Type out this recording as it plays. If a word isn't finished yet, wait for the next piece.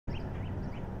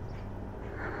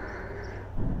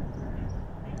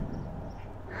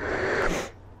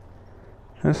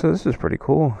And so this is pretty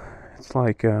cool. It's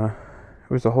like it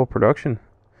was a whole production,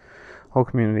 whole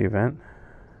community event.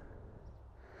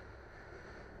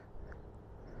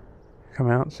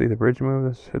 Come out and see the bridge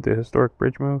move, the historic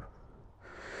bridge move.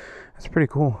 That's pretty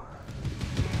cool.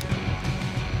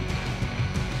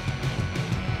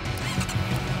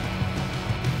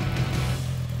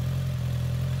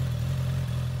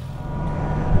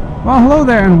 Well, hello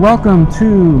there and welcome to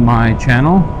my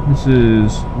channel. This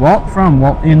is Walt from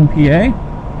Walt in PA.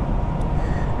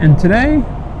 And today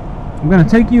I'm going to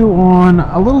take you on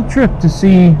a little trip to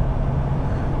see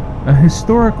a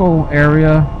historical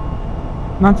area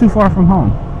not too far from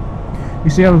home. You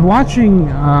see, I was watching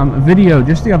a video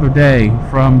just the other day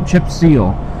from Chip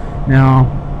Seal. Now,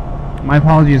 my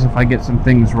apologies if I get some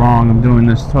things wrong. I'm doing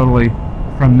this totally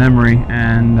from memory,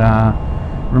 and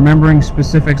remembering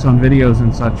specifics on videos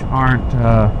and such aren't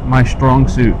my strong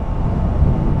suit.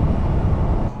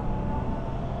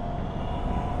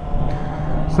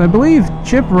 So I believe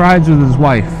Chip rides with his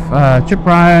wife. Chip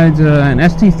rides an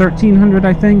ST1300,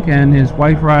 I think, and his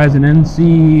wife rides an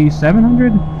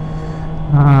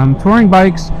NC700. Touring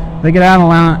bikes. They get out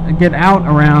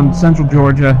around central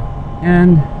Georgia,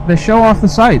 and they show off the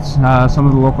sights. Some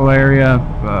of the local area.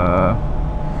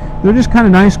 They're just kind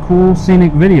of nice, cool,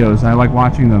 scenic videos. I like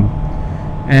watching them.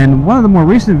 And one of the more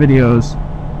recent videos,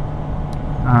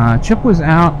 Chip was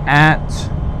out at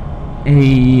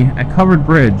a covered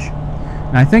bridge.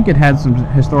 And I think it had some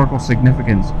historical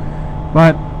significance.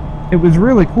 But it was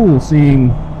really cool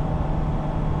seeing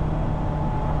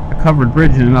a covered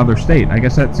bridge in another state. I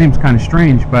guess that seems kind of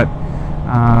strange, but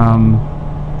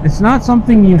it's not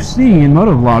something you see in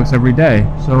motovlogs every day.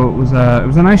 So it was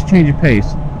a nice change of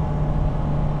pace.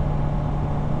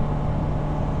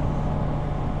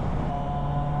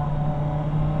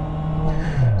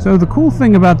 So the cool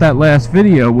thing about that last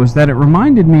video was that it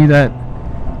reminded me that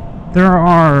there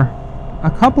are a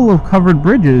couple of covered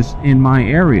bridges in my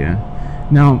area.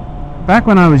 Now, back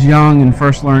when I was young and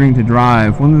first learning to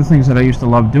drive, one of the things that I used to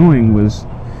love doing was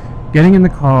getting in the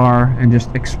car and just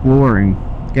exploring.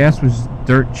 Gas was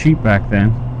dirt cheap back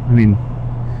then. I mean,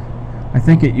 I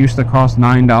think it used to cost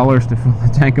 $9 to fill the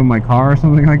tank of my car or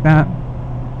something like that.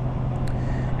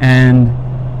 And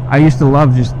I used to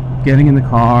love just getting in the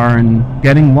car and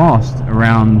getting lost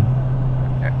around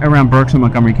Berks and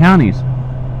Montgomery counties.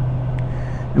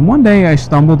 And one day I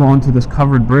stumbled onto this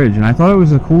covered bridge, and I thought it was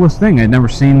the coolest thing. I'd never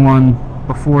seen one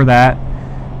before that.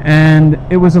 And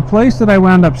it was a place that I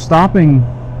wound up stopping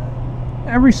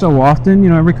every so often. You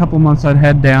know, every couple of months I'd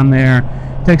head down there,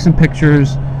 take some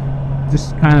pictures,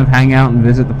 just kind of hang out and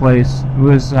visit the place. It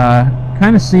was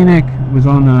kind of scenic. It was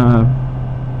on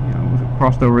it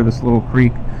crossed over this little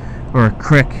creek, or a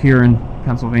crick here in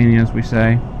Pennsylvania, as we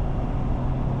say.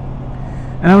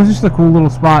 And it was just a cool little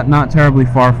spot, not terribly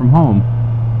far from home.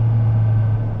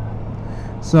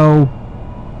 So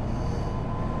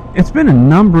it's been a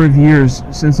number of years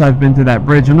since I've been to that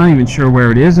bridge. I'm not even sure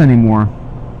where it is anymore.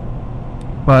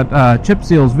 But Chip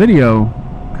Seal's video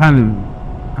kind of,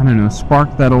 I don't know,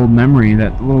 sparked that old memory,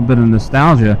 that little bit of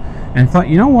nostalgia, and I thought,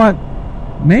 you know what,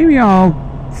 maybe I'll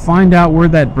find out where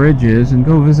that bridge is and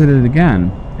go visit it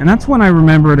again. And that's when I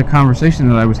remembered a conversation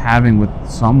that I was having with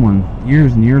someone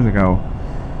years and years ago.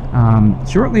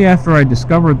 Shortly after I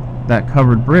discovered that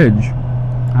covered bridge,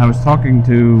 I was talking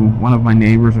to one of my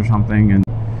neighbors or something, and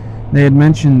they had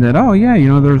mentioned that, oh yeah, you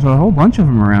know, there's a whole bunch of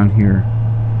them around here.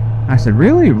 And I said,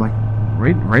 really? Like,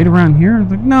 right around here?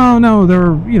 Like, no,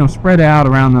 they're, you know, spread out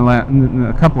around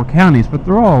a couple of counties, but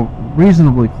they're all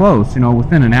reasonably close, you know,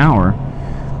 within an hour.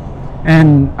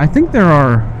 And I think there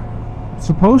are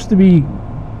supposed to be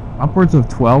upwards of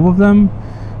 12 of them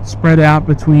spread out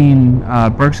between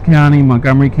Berks County,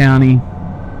 Montgomery County,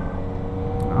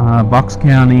 Bucks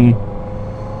County,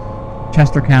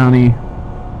 Chester County,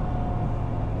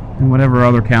 and whatever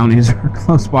other counties are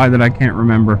close by that I can't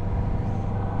remember.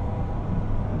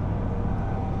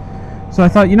 So I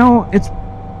thought, you know,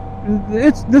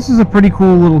 this is a pretty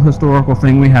cool little historical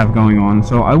thing we have going on.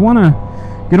 So I want to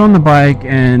get on the bike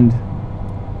and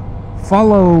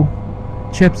follow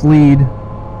Chip's lead,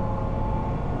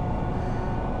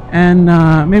 and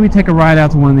maybe take a ride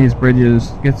out to one of these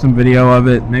bridges, get some video of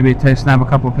it, maybe snap a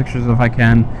couple of pictures if I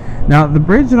can. Now, the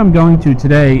bridge that I'm going to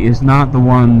today is not the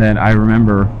one that I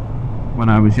remember when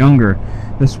I was younger.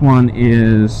 This one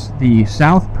is the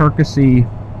South Perkasie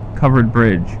Covered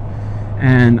Bridge.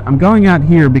 And I'm going out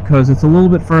here because it's a little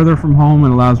bit further from home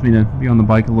and allows me to be on the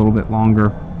bike a little bit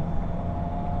longer.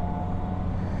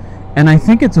 And I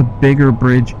think it's a bigger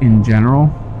bridge in general,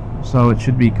 so it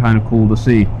should be kind of cool to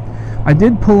see. I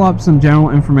did pull up some general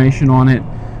information on it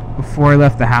before I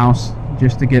left the house,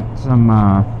 just to get some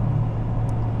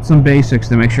some basics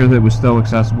to make sure that it was still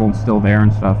accessible and still there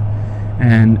and stuff.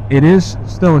 And it is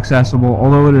still accessible,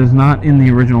 although it is not in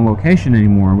the original location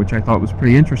anymore, which I thought was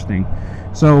pretty interesting.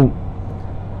 So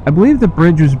I believe the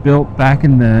bridge was built back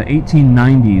in the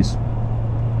 1890s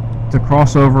to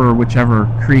cross over whichever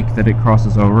creek that it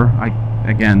crosses over.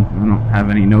 Again, I don't have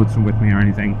any notes with me or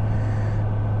anything.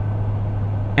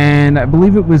 And I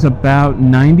believe it was about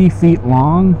 90 feet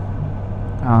long.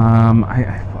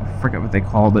 I forget what they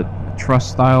called it. A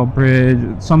truss style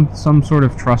bridge, some sort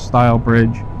of truss style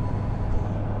bridge.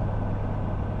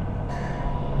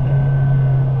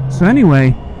 So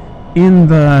anyway, in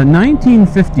the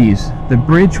 1950s, the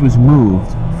bridge was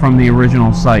moved from the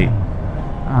original site.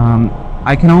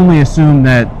 I can only assume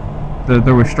that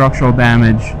there was structural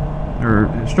damage or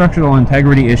structural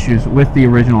integrity issues with the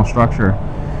original structure.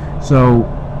 So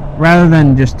rather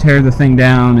than just tear the thing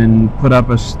down and put up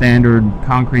a standard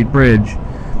concrete bridge,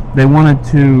 they wanted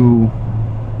to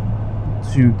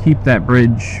keep that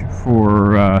bridge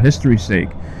for history's sake.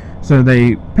 So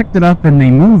they picked it up and they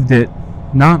moved it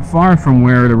not far from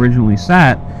where it originally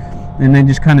sat, and they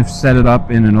just kind of set it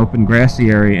up in an open grassy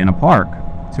area in a park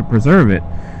to preserve it.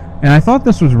 And I thought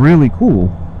this was really cool.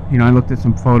 You know, I looked at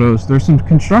some photos. There's some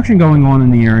construction going on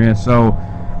in the area, so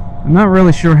I'm not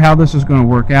really sure how this is going to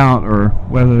work out, or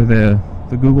whether the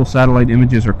Google satellite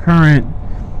images are current.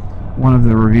 One of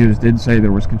the reviews did say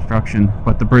there was construction,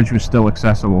 but the bridge was still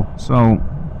accessible. So I'll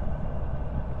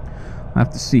have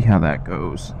to see how that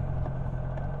goes.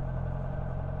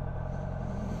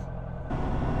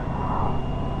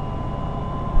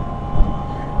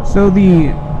 So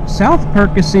the South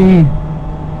Perkasie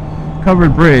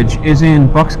Covered Bridge is in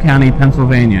Bucks County,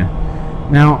 Pennsylvania.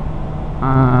 Now,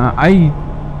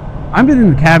 I've been in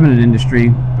the cabinet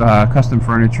industry, custom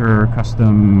furniture,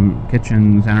 custom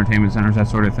kitchens, entertainment centers, that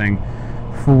sort of thing,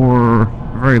 for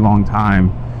a very long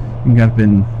time. I think I've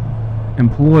been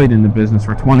employed in the business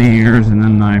for 20 years, and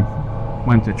then I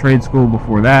went to trade school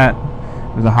before that.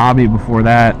 It was a hobby before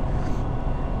that.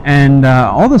 And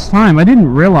all this time, I didn't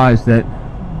realize that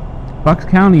Bucks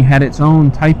County had its own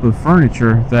type of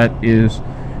furniture that is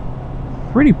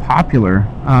pretty popular,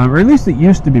 or at least it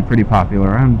used to be pretty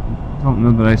popular. I don't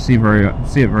know that I see it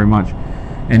very much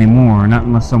anymore, not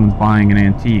unless someone's buying an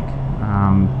antique.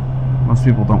 Most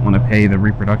people don't want to pay the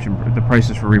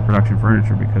prices for reproduction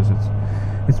furniture because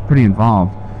it's pretty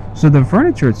involved. So the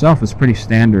furniture itself is pretty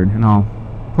standard, and I'll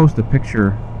post a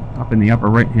picture up in the upper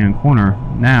right hand corner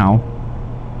now.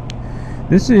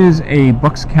 This is a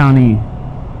Bucks County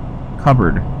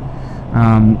cupboard,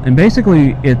 and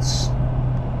basically it's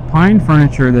pine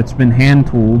furniture that's been hand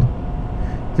tooled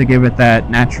to give it that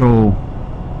natural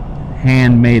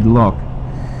handmade look,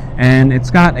 and it's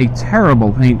got a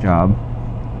terrible paint job,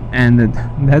 and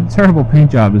that terrible paint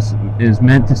job is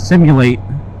meant to simulate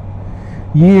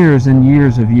years and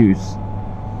years of use.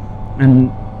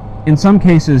 And in some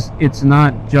cases it's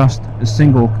not just a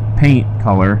single paint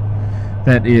color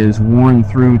that is worn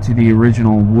through to the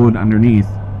original wood underneath.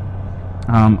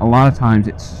 A lot of times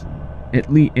it's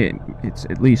at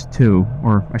least two,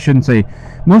 or I shouldn't say,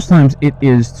 most times it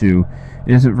is two.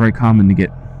 It isn't very common to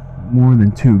get more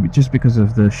than two, but just because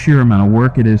of the sheer amount of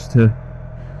work it is to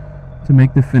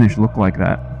make the finish look like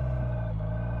that.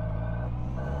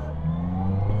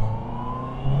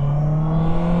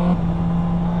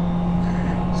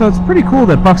 So it's pretty cool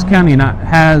that Bucks County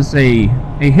has a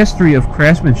history of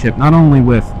craftsmanship, not only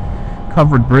with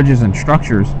covered bridges and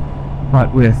structures,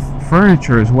 but with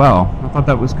furniture as well. I thought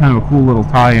that was kind of a cool little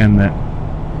tie-in that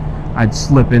I'd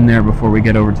slip in there before we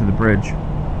get over to the bridge.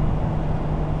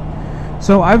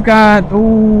 So I've got,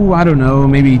 I don't know,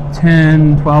 maybe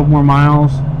 10, 12 more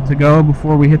miles to go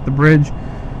before we hit the bridge.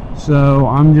 So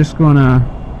I'm just gonna,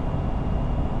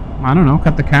 I don't know,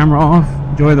 cut the camera off,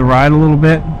 enjoy the ride a little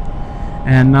bit,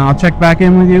 and I'll check back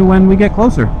in with you when we get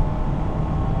closer.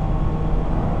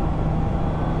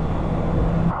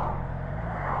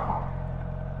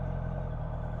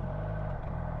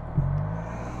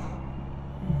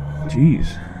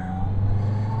 Jeez.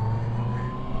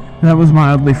 That was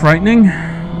mildly frightening.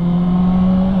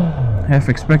 Half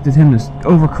expected him to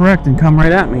overcorrect and come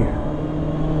right at me.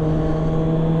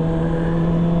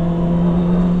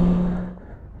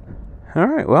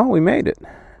 Alright, well, we made it.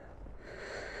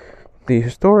 The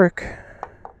historic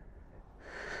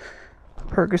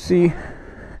Perkasie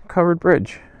Covered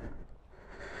Bridge.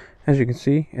 As you can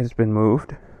see, it has been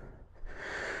moved.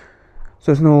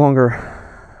 So it's no longer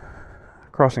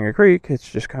crossing a creek, it's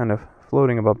just kind of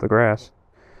floating above the grass.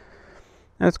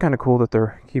 And it's kind of cool that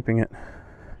they're keeping it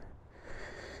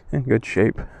in good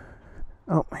shape.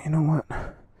 Oh, you know what?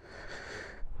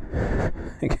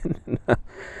 Again,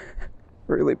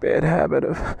 really bad habit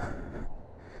of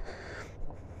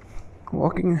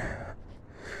walking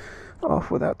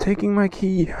off without taking my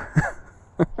key.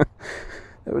 That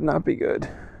would not be good.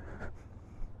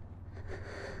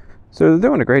 So they're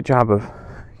doing a great job of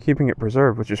keeping it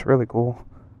preserved, which is really cool.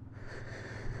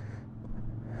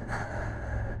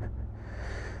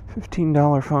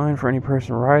 $15 fine for any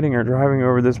person riding or driving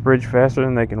over this bridge faster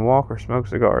than they can walk or smoke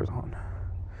cigars on.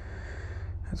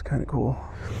 That's kind of cool.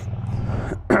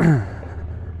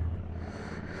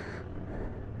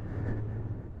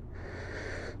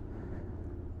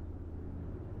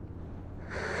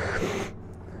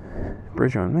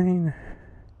 Bridge on Main.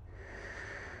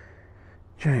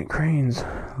 Giant cranes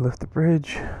lift the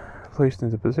bridge, placed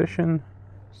into position.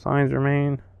 Signs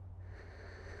remain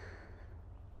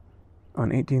on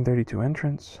 1832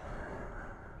 entrance.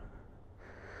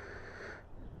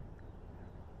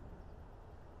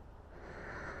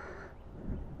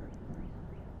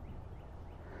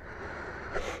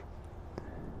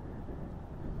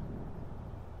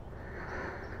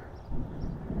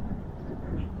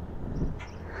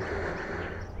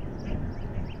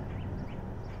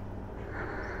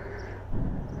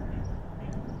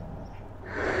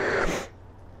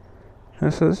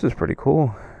 So this is pretty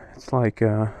cool. It's like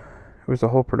it was a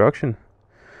whole production,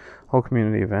 whole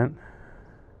community event.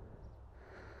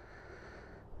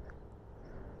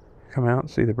 Come out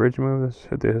and see the bridge move,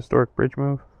 the historic bridge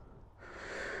move.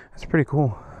 That's pretty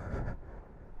cool.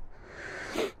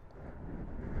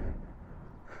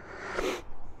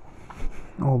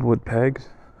 Old wood pegs.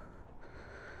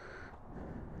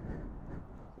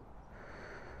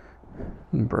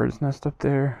 And bird's nest up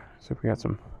there. So we got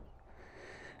some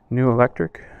new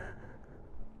electric.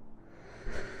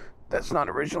 That's not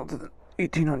original to the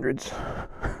 1800s.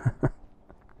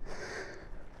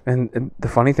 and the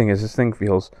funny thing is, this thing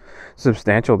feels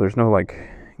substantial. There's no like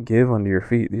give under your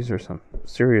feet. These are some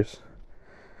serious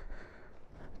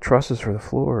trusses for the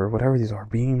floor, or whatever these are,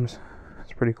 beams.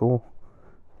 It's pretty cool.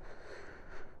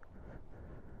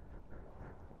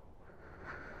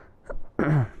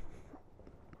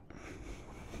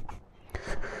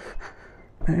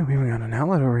 Hey, we even got an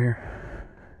outlet over here.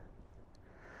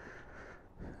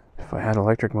 If I had an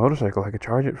electric motorcycle, I could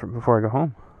charge it before I go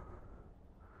home.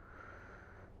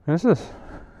 And this is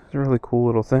a really cool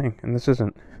little thing. And this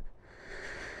isn't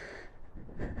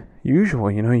usual,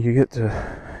 you know.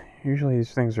 Usually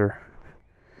these things are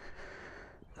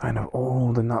kind of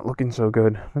old and not looking so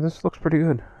good. But this looks pretty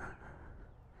good.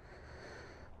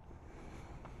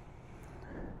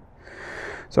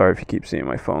 Sorry if you keep seeing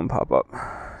my phone pop up,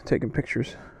 taking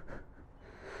pictures.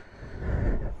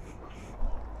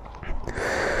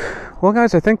 Well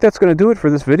guys, I think that's going to do it for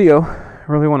this video. I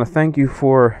really want to thank you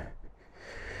for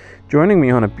joining me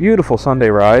on a beautiful Sunday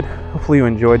ride. Hopefully you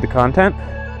enjoyed the content.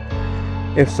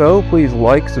 If so, please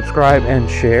like, subscribe, and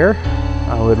share.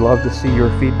 I would love to see your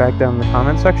feedback down in the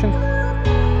comment section.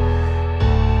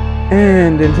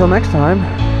 And until next time,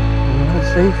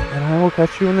 ride safe, and I will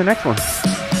catch you in the next one.